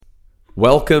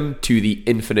Welcome to the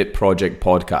Infinite Project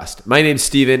podcast. My name's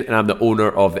Stephen and I'm the owner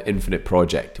of the Infinite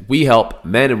Project. We help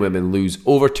men and women lose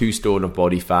over 2 stone of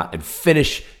body fat and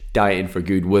finish dieting for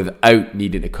good without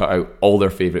needing to cut out all their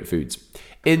favorite foods.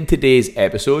 In today's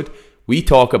episode, we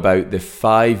talk about the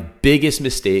 5 biggest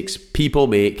mistakes people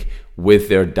make with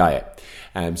their diet.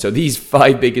 So these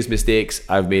 5 biggest mistakes,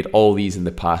 I've made all these in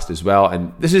the past as well.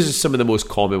 And this is just some of the most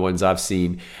common ones I've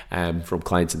seen from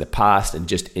clients in the past and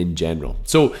just in general.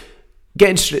 So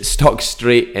getting stuck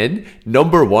straight in,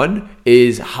 number 1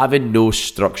 is having no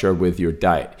structure with your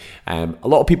diet. A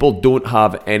lot of people don't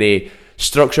have any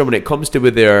structure when it comes to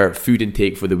with their food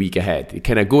intake for the week ahead. They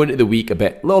kind of go into the week a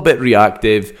little bit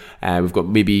reactive. We've got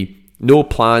maybe no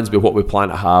plans with what we plan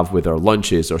to have with our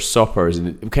lunches or suppers,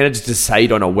 and we kind of just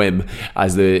decide on a whim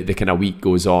as the kind of week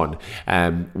goes on.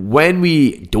 When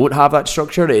we don't have that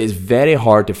structure, it is very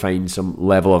hard to find some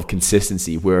level of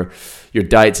consistency where your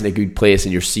diet's in a good place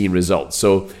and you're seeing results.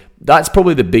 So that's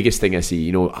probably the biggest thing I see,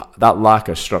 that lack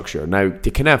of structure. Now, to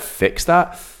kind of fix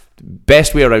that, the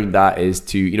best way around that is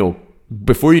to,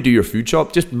 before you do your food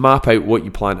shop, just map out what you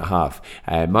plan to have.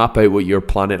 Map out what you're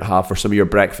planning to have for some of your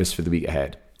breakfast for the week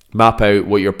ahead. Map out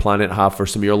what you're planning to have for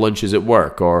some of your lunches at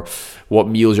work, or what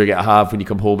meals you're going to have when you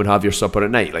come home and have your supper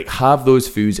at night. Like, have those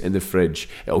foods in the fridge.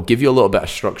 It'll give you a little bit of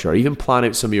structure. Even plan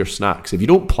out some of your snacks. If you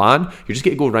don't plan, you're just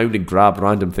going to go around and grab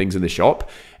random things in the shop.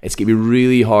 It's going to be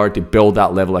really hard to build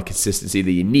that level of consistency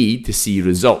that you need to see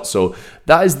results. So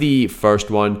that is the first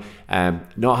one,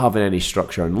 not having any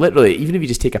structure. And literally, even if you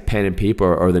just take a pen and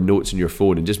paper or the notes on your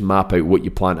phone and just map out what you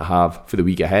plan to have for the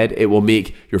week ahead, it will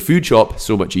make your food shop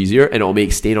so much easier, and it will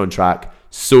make staying on track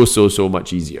so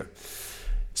much easier.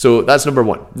 So that's number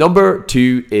 1. Number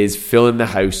 2 is filling the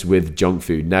house with junk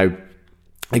food. Now,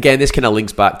 again, this kind of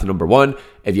links back to number 1.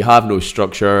 If you have no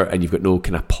structure and you've got no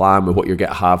kind of plan with what you're going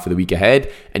to have for the week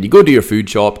ahead, and you go to your food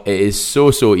shop, it is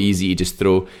so easy to just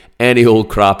throw any old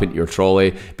crap into your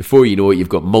trolley. Before you know it, you've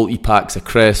got multi-packs of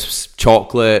crisps,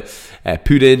 chocolate,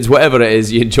 puddings, whatever it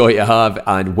is you enjoy to have.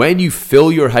 And when you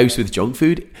fill your house with junk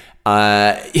food,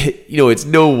 it's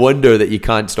no wonder that you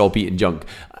can't stop eating junk.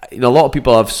 A lot of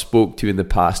people I've spoke to in the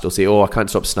past will say, I can't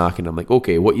stop snacking. I'm like,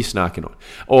 okay, what are you snacking on?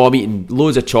 I'm eating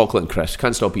loads of chocolate and crisps.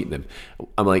 Can't stop eating them.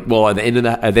 I'm like, well, are they in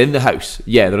the house?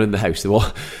 Yeah, they're in the house.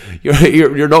 Well,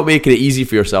 you're not making it easy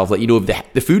for yourself. Like,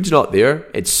 if the food's not there,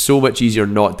 it's so much easier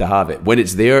not to have it. When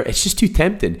it's there, it's just too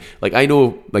tempting. Like, I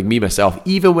know, like me, myself,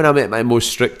 even when I'm at my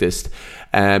most strictest,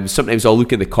 sometimes I'll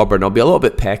look in the cupboard and I'll be a little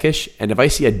bit peckish. And if I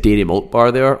see a Dairy Milk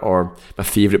bar there, or my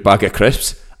favourite bag of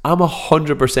crisps, I'm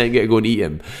 100% going to go and eat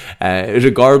them,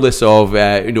 regardless of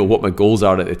what my goals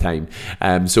are at the time.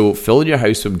 So filling your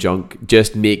house from junk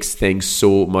just makes things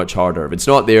so much harder. If it's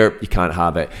not there, you can't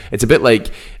have it. It's a bit like,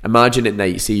 imagine at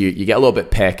night, see you get a little bit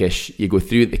peckish, you go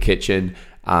through the kitchen,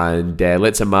 and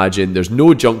let's imagine there's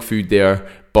no junk food there,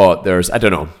 but there's,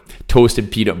 toast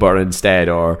and peanut butter instead,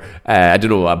 or a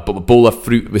bowl of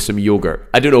fruit with some yogurt.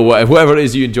 Whatever it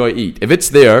is you enjoy to eat. If it's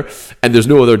there and there's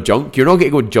no other junk, you're not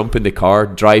going to go jump in the car,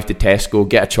 drive to Tesco,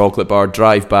 get a chocolate bar,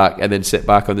 drive back, and then sit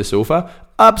back on the sofa.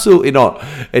 Absolutely not.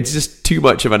 It's just too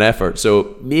much of an effort.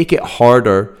 So make it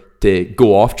harder to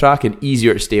go off track and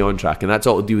easier to stay on track, and that's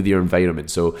all to do with your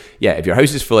environment. So yeah, if your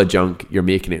house is full of junk, you're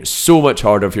making it so much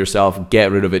harder for yourself.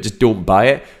 Get rid of it. Just don't buy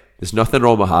it. There's nothing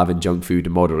wrong with having junk food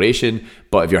in moderation,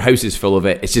 but if your house is full of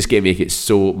it, it's just going to make it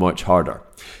so much harder.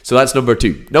 So that's number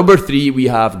 2. Number 3, we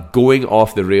have going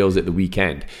off the rails at the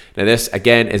weekend. Now this,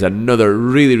 again, is another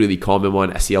really common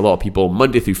one. I see a lot of people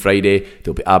Monday through Friday,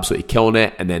 they'll be absolutely killing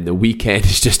it, and then the weekend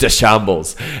is just a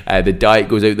shambles. The diet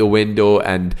goes out the window,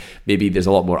 and maybe there's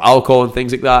a lot more alcohol and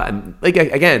things like that. And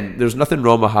again, there's nothing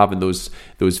wrong with having those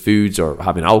foods or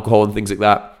having alcohol and things like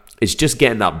that. It's just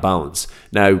getting that balance.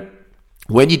 Now,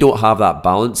 when you don't have that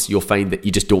balance, you'll find that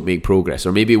you just don't make progress,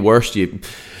 or maybe worse, you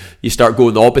start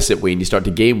going the opposite way and you start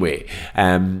to gain weight.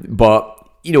 But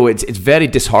it's very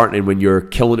disheartening when you're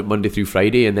killing it Monday through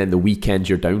Friday and then the weekend's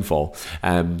your downfall.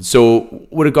 So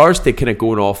with regards to kind of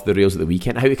going off the rails at the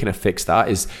weekend, how you kind of fix that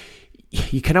is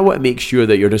you kind of want to make sure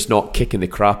that you're just not kicking the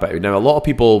crap out. Now, a lot of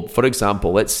people, for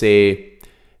example, let's say,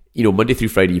 Monday through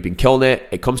Friday, you've been killing it.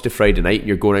 It comes to Friday night and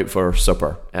you're going out for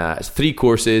supper. It's 3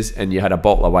 courses and you had a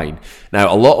bottle of wine.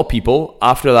 Now, a lot of people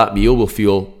after that meal will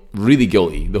feel really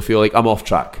guilty. They'll feel like, I'm off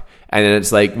track. And then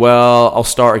it's like, well, I'll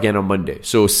start again on Monday.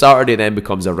 So Saturday then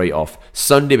becomes a write-off.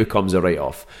 Sunday becomes a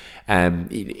write-off.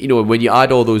 When you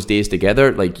add all those days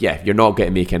together, you're not going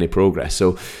to make any progress.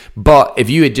 So, but if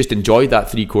you had just enjoyed that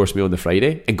 3-course meal on the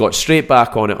Friday and got straight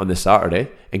back on it on the Saturday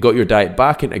and got your diet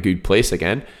back in a good place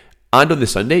again, and on the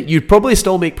Sunday, you'd probably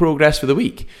still make progress for the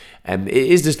week. It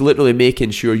is just literally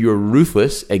making sure you're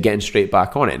ruthless at getting straight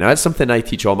back on it. Now, that's something I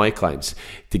teach all my clients,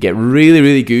 to get really,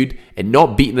 really good and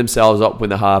not beating themselves up when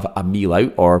they have a meal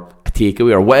out or a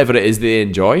takeaway or whatever it is they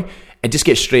enjoy, and just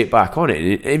get straight back on it.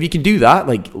 And if you can do that,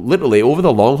 like literally over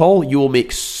the long haul, you will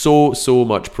make so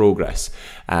much progress.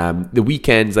 The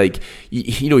weekends, like,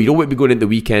 you don't want to be going into the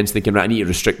weekends thinking, right, I need to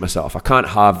restrict myself. I can't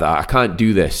have that. I can't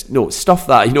do this. No, stuff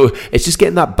that, it's just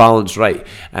getting that balance right.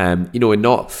 And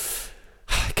not,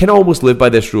 kind of almost live by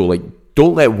this rule, like,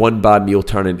 don't let one bad meal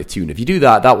turn into two. And if you do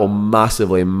that, that will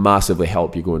massively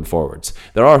help you going forwards.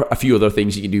 There are a few other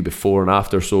things you can do before and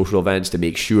after social events to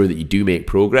make sure that you do make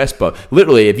progress. But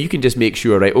literally, if you can just make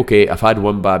sure, right, okay, I've had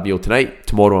one bad meal tonight,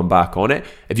 tomorrow I'm back on it.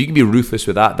 If you can be ruthless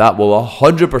with that, that will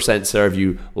 100% serve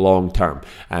you long term.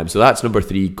 So that's number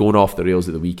 3, going off the rails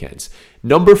at the weekends.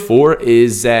 Number 4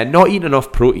 is not eating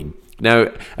enough protein.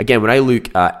 Now, again, when I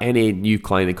look at any new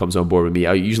client that comes on board with me,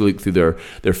 I usually look through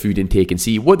their food intake and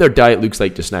see what their diet looks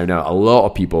like just now. Now, a lot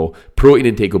of people, protein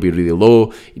intake will be really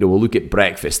low. We'll look at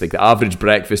breakfast. Like, the average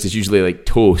breakfast is usually like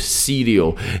toast,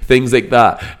 cereal, things like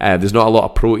that. There's not a lot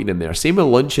of protein in there. Same with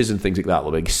lunches and things like that.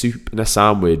 Like soup and a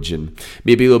sandwich, and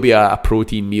maybe there'll be a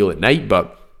protein meal at night,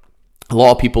 but a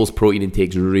lot of people's protein intake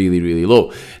is really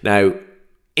low. Now,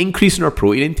 increasing our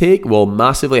protein intake will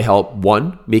massively help,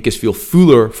 1, make us feel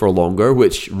fuller for longer,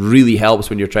 which really helps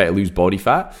when you're trying to lose body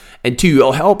fat. And 2,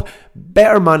 it'll help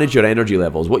better manage your energy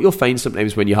levels. What you'll find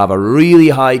sometimes when you have a really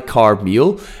high carb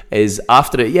meal is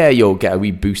after it, you'll get a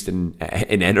wee boost in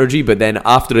energy, but then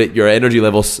after it, your energy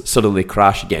levels suddenly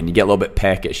crash again. You get a little bit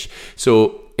peckish.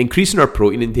 So increasing our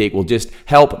protein intake will just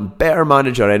help better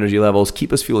manage our energy levels,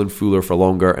 keep us feeling fuller for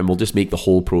longer, and will just make the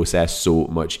whole process so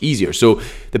much easier. So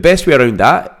the best way around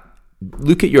that,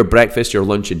 look at your breakfast, your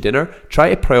lunch and dinner.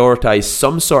 Try to prioritize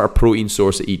some sort of protein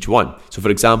source at each one. So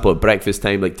for example, at breakfast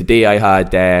time, like today I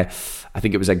had, I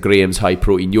think it was a Graham's high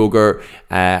protein yogurt,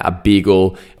 a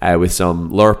bagel with some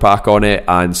Lurpak on it,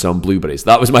 and some blueberries.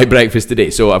 That was my breakfast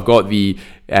today. So I've got the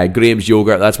Graham's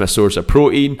yogurt. That's my source of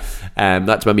protein.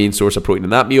 That's my main source of protein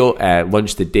in that meal.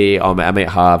 Lunch today, I might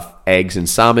have eggs and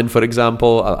salmon, for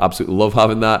example. I absolutely love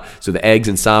having that. So the eggs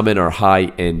and salmon are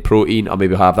high in protein. I'll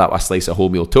maybe have that with a slice of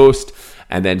wholemeal toast.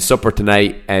 And then supper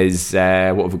tonight is, what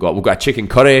have we got? We've got a chicken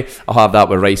curry. I'll have that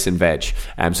with rice and veg.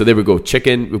 So there we go.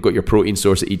 Chicken, we've got your protein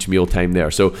source at each meal time there.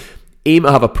 So aim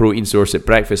to have a protein source at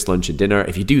breakfast, lunch and dinner.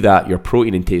 If you do that, your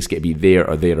protein intake's going to be there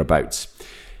or thereabouts.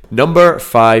 Number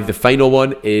 5, the final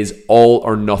one, is all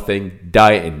or nothing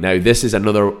dieting. Now, this is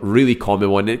another really common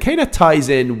one. It kind of ties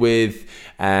in with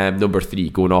number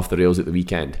 3, going off the rails at the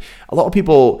weekend. A lot of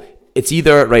people, it's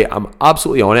either, right, I'm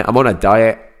absolutely on it, I'm on a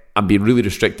diet, I'm being really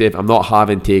restrictive, I'm not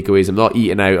having takeaways, I'm not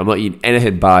eating out, I'm not eating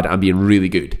anything bad, I'm being really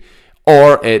good.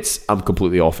 Or it's, I'm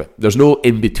completely off it. There's no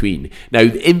in-between. Now,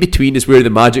 the in-between is where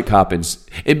the magic happens.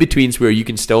 In-between's where you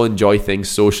can still enjoy things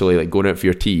socially, like going out for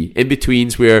your tea.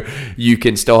 In-between's where you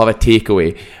can still have a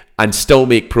takeaway and still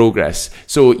make progress.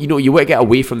 So, you want to get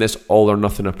away from this all or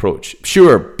nothing approach.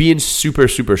 Sure, being super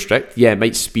strict, it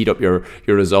might speed up your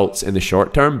results in the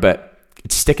short term, but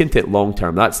it's sticking to it long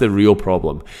term. That's the real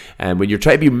problem. And when you're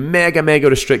trying to be mega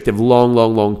restrictive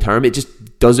long term, it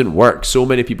just doesn't work. So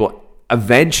many people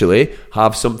eventually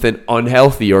have something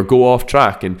unhealthy or go off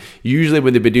track, and usually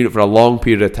when they've been doing it for a long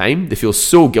period of time, they feel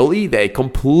so guilty that it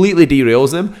completely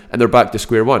derails them and they're back to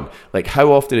square one. Like,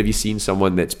 how often have you seen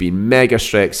someone that's been mega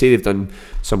strict, say they've done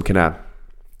some kind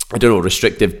of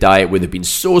restrictive diet where they've been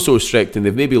so strict and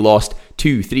they've maybe lost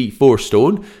 2, 3, 4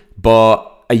 stone, but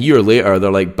a year later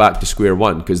they're like back to square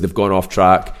one because they've gone off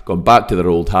track, gone back to their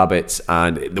old habits,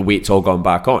 and the weight's all gone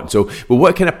back on. So we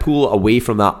want to kind of pull away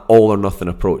from that all or nothing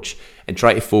approach and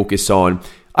try to focus on,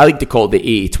 I like to call it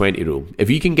the 80-20 rule. If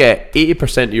you can get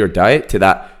 80% of your diet to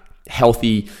that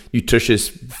healthy, nutritious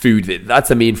food, that's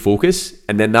the main focus,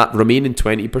 and then that remaining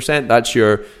 20%, that's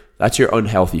your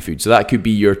unhealthy food. So that could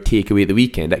be your takeaway at the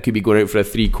weekend. That could be going out for a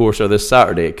 3-courser this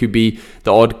Saturday. It could be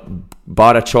the odd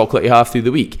bar of chocolate you have through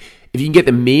the week. If you can get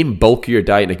the main bulk of your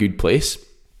diet in a good place,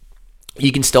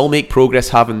 you can still make progress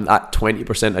having that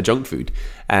 20% of junk food.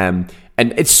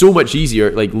 And it's so much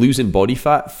easier, like losing body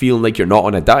fat, feeling like you're not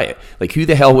on a diet. Like, who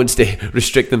the hell wants to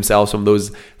restrict themselves from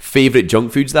those favorite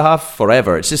junk foods they have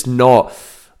forever? It's not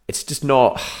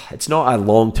a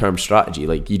long-term strategy.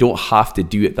 Like, you don't have to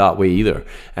do it that way either.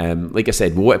 Like I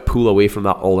said, we want to pull away from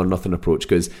that all or nothing approach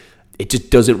because it just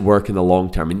doesn't work in the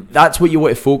long term. And that's what you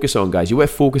want to focus on, guys. You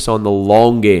want to focus on the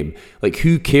long game. Like,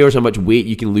 who cares how much weight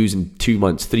you can lose in 2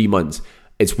 months, 3 months?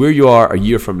 It's where you are a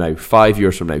year from now, 5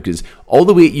 years from now, because all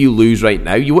the weight you lose right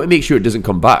now, you want to make sure it doesn't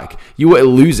come back. You want to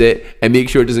lose it and make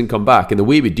sure it doesn't come back. And the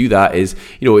way we do that is,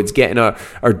 it's getting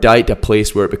our diet to a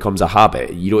place where it becomes a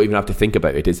habit. You don't even have to think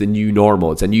about it. It's the new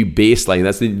normal. It's a new baseline.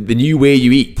 That's the new way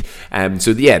you eat.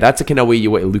 So yeah, that's the kind of way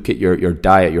you want to look at your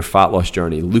diet, your fat loss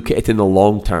journey. Look at it in the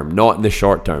long term, not in the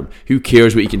short term. Who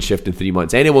cares what you can shift in 3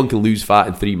 months? Anyone can lose fat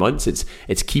in 3 months.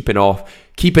 It's keeping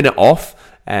it off.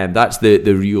 And that's the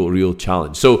real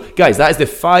challenge. So guys, that is the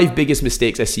 5 biggest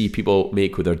mistakes I see people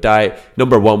make with their diet.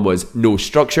 Number 1 was no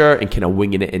structure and kind of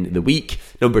winging it into the week.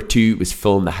 Number 2 was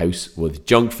filling the house with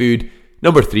junk food.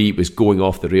 Number 3 was going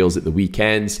off the rails at the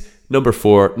weekends. Number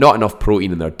 4, not enough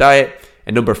protein in their diet.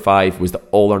 And number 5 was the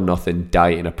all or nothing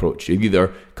dieting approach. You're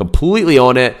either completely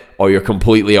on it or you're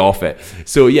completely off it.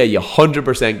 So yeah, you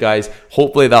 100% guys.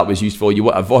 Hopefully that was useful. You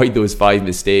want to avoid those 5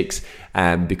 mistakes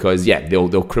because yeah, they'll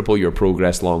cripple your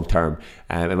progress long term.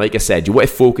 And like I said, you want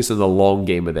to focus on the long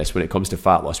game of this when it comes to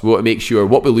fat loss. We want to make sure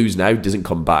what we lose now doesn't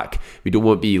come back. We don't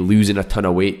want to be losing a ton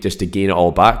of weight just to gain it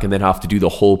all back and then have to do the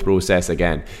whole process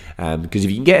again. Because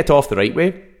if you can get it off the right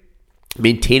way,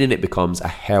 maintaining it becomes a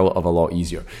hell of a lot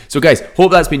easier. So guys,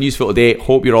 hope that's been useful today.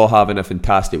 Hope you're all having a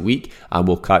fantastic week and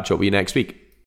we'll catch up with you next week.